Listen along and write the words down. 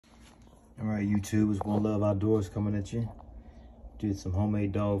All right, YouTube, it's One Love Outdoors coming at you. Did some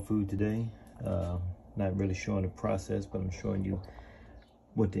homemade dog food today. Not really showing the process, but I'm showing you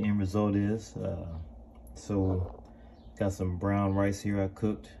what the end result is. So got some brown rice here I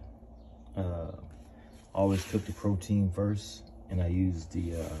cooked. Always cook the protein first, and I use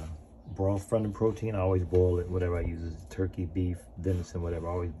the broth from the protein. I always boil it. Whatever I use is turkey, beef, venison, whatever.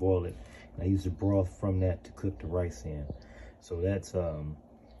 I always boil it, and I use the broth from that to cook the rice in. So that's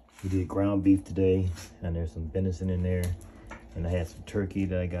we did ground beef today, and there's some venison in there, and I had some turkey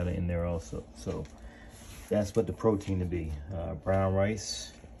that I got in there also. So that's what the protein to be. Brown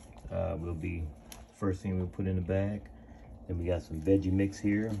rice will be the first thing we'll put in the bag. Then we got some veggie mix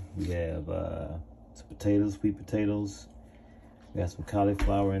here. We have some potatoes, sweet potatoes. We got some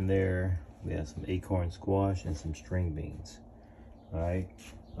cauliflower in there. We have some acorn squash and some string beans. All right.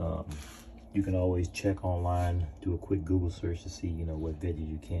 You can always check online, do a quick Google search to see, you know, what veggies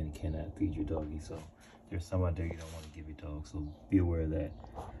you can and cannot feed your doggy. So there's some out there you don't want to give your dog, so be aware of that.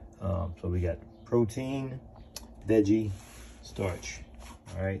 So we got protein, veggie, starch.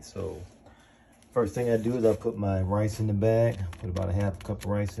 All right, so first thing I do is I put my rice in the bag. Put about a half cup of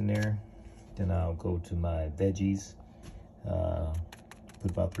rice in there. Then I'll go to my veggies.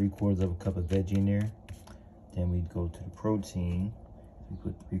 Put about 3/4 cup of veggie in there. Then we go to the protein. We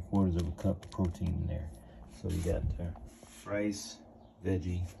put 3/4 cup of protein in there. So we got rice,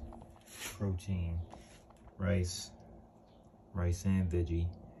 veggie, protein, rice and veggie,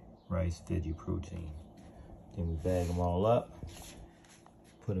 rice, veggie, protein. Then we bag them all up,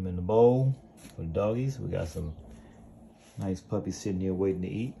 put them in the bowl for the doggies. We got some nice puppies sitting here waiting to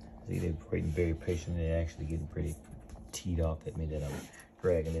eat. See, they're waiting very patiently. They're actually getting pretty teed off at me that I'm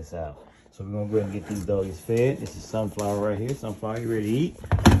dragging this out. So we're gonna go ahead and get these doggies fed. This is Sunflower right here. Sunflower, you ready to eat?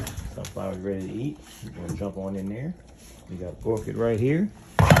 Sunflower's ready to eat. We're gonna jump on in there. We got Orchid right here.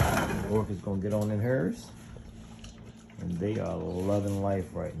 Orchid's gonna get on in hers. And they are loving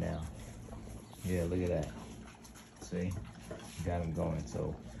life right now. Yeah, look at that. See, got them going.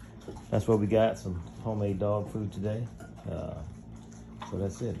 So that's what we got, some homemade dog food today. So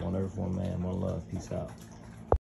that's it. One Earth, one man, one love. Peace out.